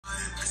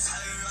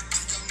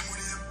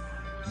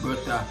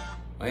Butter,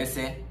 what you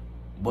say?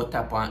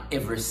 Butter on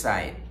every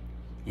side.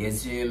 You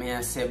see me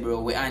I say,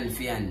 bro, we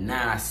unfair and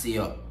nasty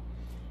up.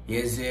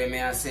 You see me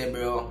I say,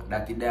 bro,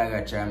 that the dog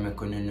a try me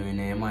couldn't know,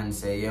 and man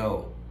say,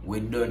 yo, we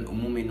done.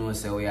 Mummy know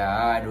say we are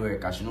hard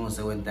work, and she know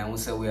say when time we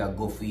say we are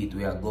go feed,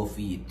 we are go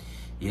feed.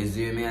 You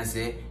see me I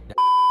say,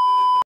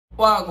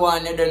 what go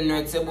on, you don't know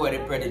it's about the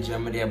Prodygy,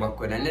 I'm there back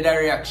with another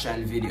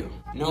reaction video.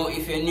 Now,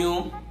 if you're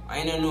new,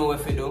 I don't know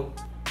what to do.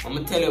 I'm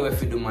gonna tell you what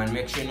to do, man.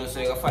 Make sure you know so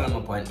you can follow me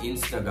up on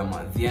Instagram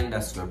at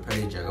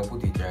 _Prodygy. I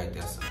put it right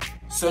there.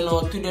 So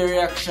now to the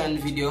reaction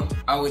video,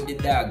 I with the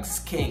dog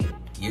Skeng.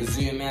 You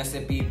see me I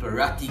say people,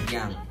 Ratty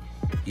Gang.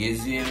 You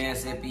see me I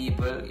say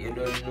people, you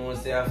don't know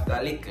say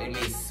after Little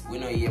Miss, we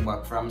know hear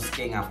back from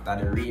Skeng after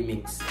the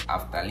remix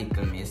after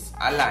Little Miss.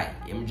 I lie,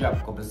 him drop a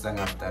couple songs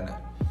after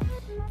that.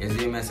 You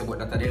see me I say, but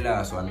that's the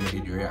last one we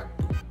did react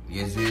to.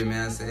 You see me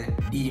I say,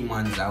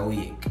 Demons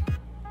Awake.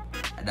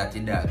 That's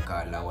the dog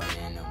called that one,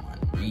 you know, man.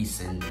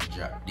 Recently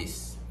dropped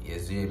this. You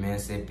see me I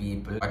say,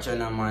 people. Watch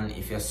on, man.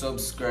 If you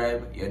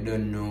subscribe, you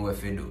don't know what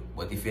to do.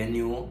 But if you're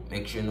new,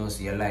 make sure you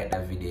see you like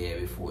that video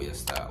before you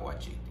start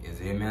watching it. You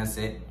see me I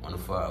say, on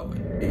forward.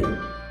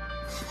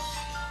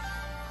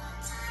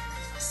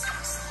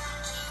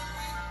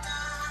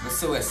 I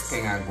see where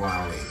Skeng are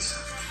going with.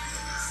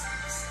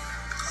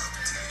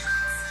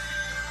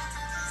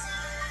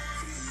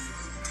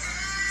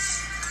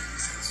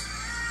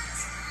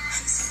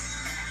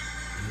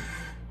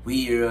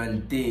 We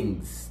run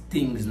things,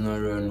 things no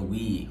run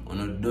we.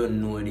 You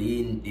don't know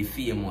the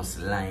famous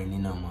line, you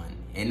know, man.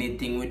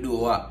 Anything we do,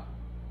 what?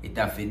 It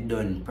have to be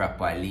done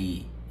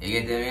properly.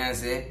 You get me I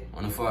say?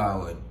 On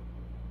forward.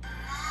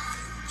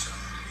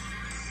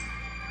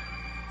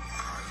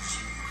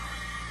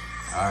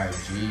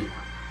 RG.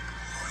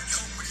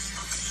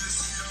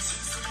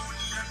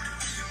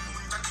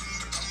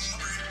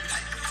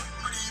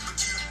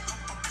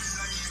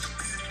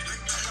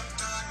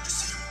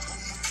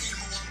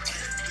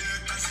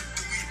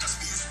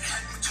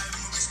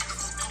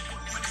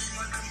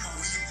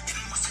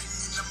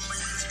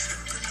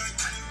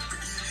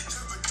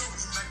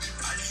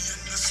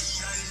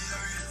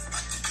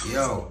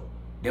 Yo,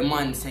 the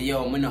man say,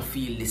 yo, me no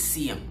feel the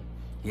same.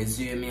 You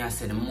see me, I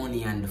say the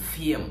money and the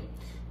fame.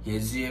 You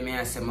see me,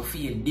 I say, me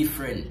feel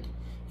different.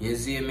 You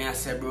see me, I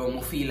say, bro,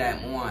 me feel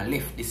like I want to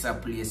left this a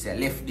place, I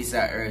left this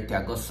a earth,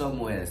 I go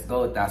somewhere else,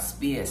 go out of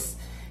space.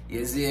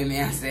 You see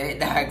me, I say,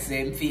 dog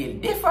say,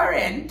 feel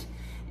different.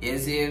 You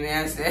see me,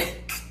 I say,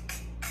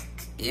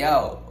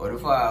 yo, what the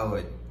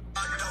forward?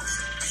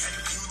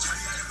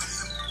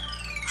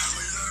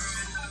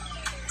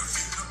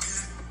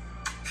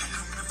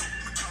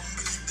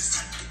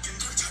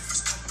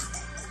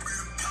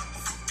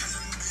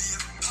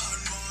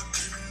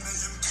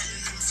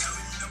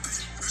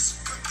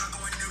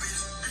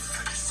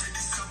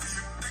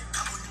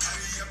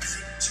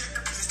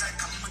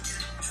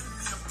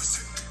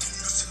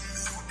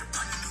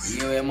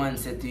 Yo, man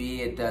say to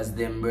haters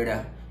them,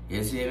 brother.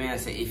 You see me I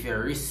say, if you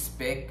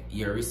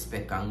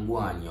respect and go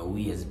on your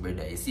ways,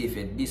 brother. You see, if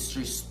you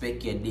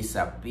disrespect, you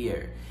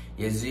disappear.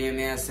 You see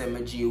me I say,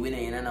 my G, we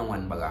ain't in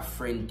one bag of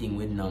friend thing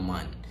with no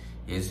man.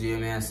 You see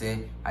me I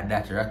say, at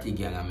that Ratty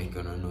Gang I make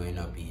you know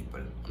no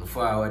people. On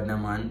forward, no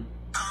man.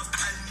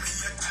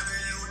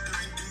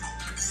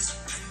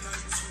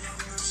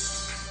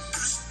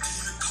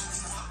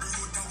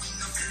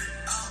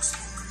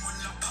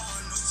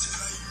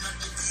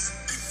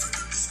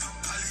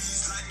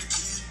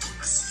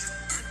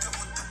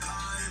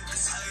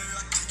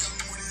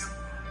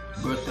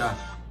 Butter,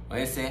 what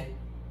you say?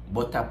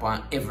 Butter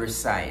on every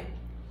side.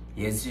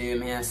 You see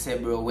me I say,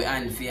 bro, we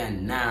unfair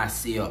and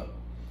nasty up.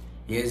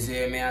 You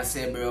see me I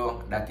say,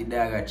 bro, that the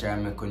dog a try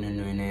me couldn't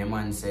know, and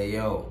man say,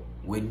 yo,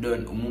 we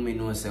done. Mummy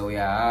know say we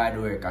are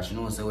hard work, and she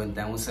know say when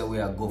time we say we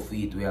are go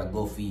feed, we are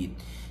go feed.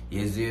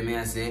 You see me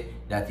I say,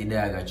 that the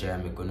dog a try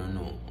me couldn't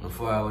know. On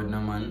forward, no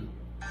man.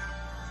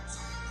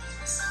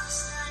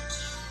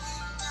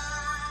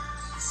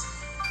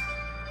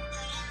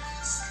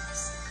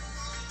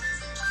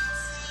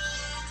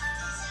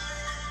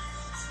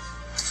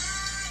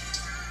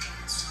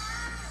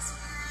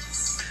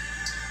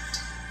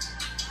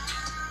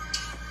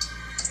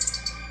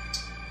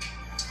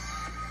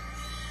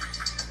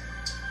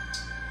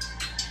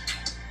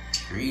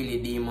 Really,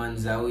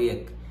 Demons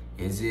Awake.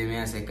 You see me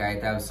I say,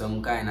 it have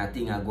some kind of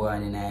thing go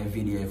on in a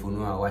video. If you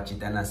know watch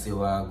it and I see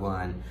what go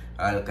on.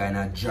 All kind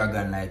of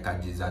dragon like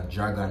that is a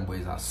dragon, but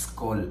it's a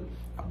skull,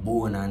 a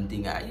bone and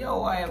thing.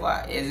 Yo,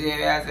 whatever. You see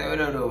me I say, we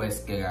don't know where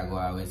Skeng go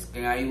on.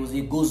 Skeng I use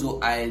the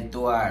gozo oil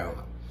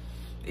tomorrow.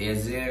 You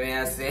see me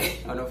I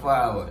say, on the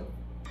forward.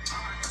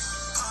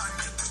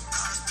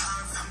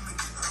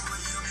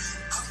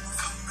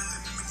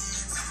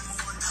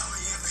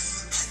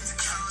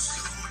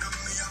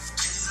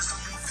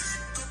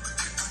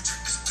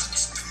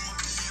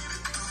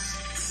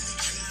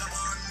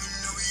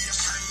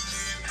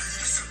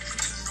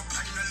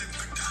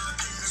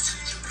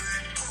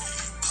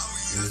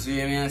 You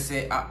see me and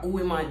say, who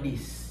am I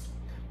this?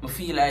 I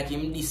feel like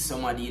him this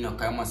somebody, you know,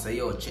 cause I must say,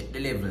 yo, check the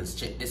levels,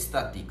 check the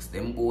statics.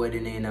 Them boy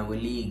in our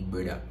league,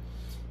 brother.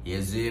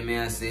 You see me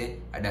I say,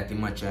 that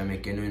him a try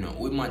make you know.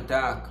 We might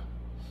talk.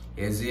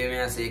 You see me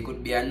I say, it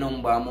could be a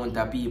number amount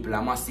of people, a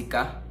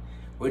Masicka.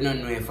 We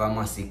don't know if a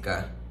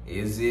Masicka.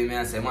 You see me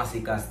I say,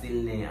 Masicka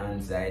still ain't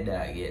answer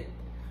that yet.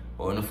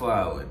 On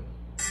forward.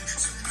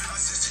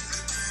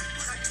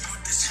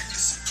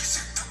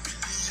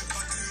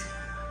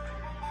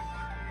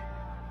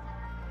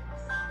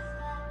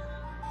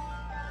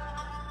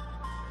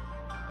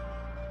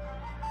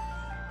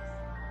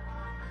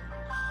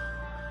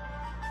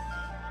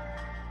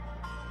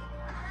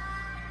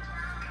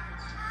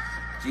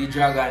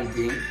 G-Dragon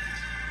thing.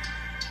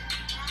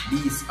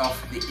 Beast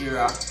of the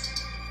Era.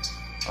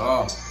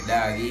 Oh,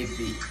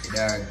 the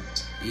dog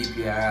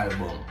EP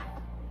album.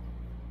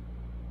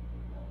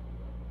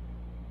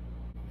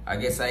 I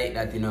guess I hate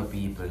that, you know,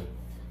 people.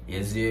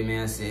 You see me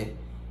I say,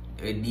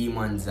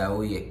 Demons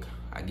Awake.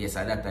 I guess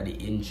that's the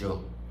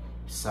intro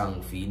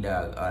song for the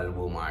dog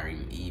album or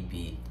him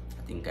EP.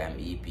 I think I'm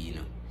EP, you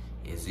know.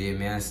 You see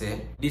me I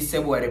say, this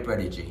is boy the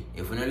Prodygy.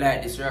 If you don't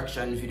like this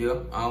reaction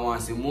video and want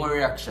to see more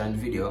reaction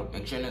video,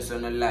 make sure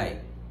you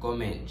like,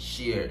 comment,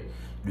 share.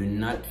 Do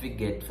not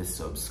forget to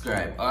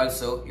subscribe.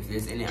 Also, if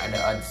there's any other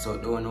artists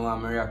out there who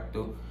want to react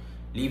to,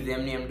 leave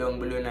them name down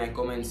below in the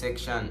comment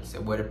section. Say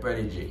boy the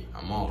Prodygy.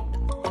 I'm out.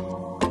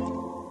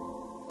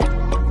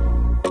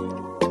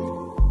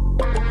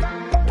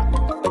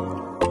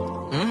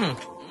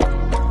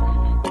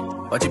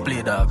 What you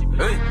play, dog?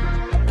 Hey!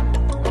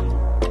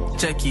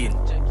 Check in.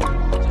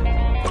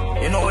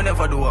 You know we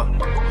never do it.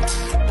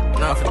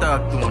 Now if you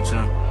talk too much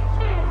now.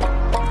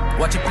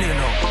 What you play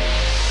now?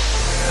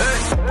 Hey!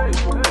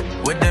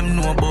 What them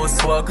know about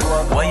swag?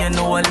 Why you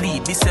know a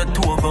lead? This your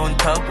toe on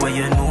top. Why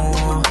you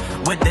know?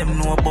 What them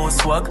know about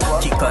swag?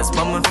 Kickers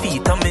by my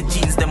feet and my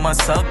jeans them a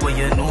sock. Why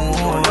you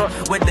know?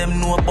 What them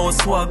know about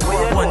swag?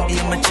 One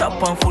day my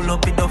chop and full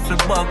up a duffel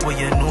bag. Why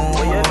you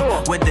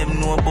know? What them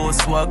know about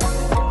swag?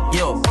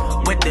 Yo,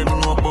 what them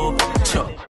know about chop?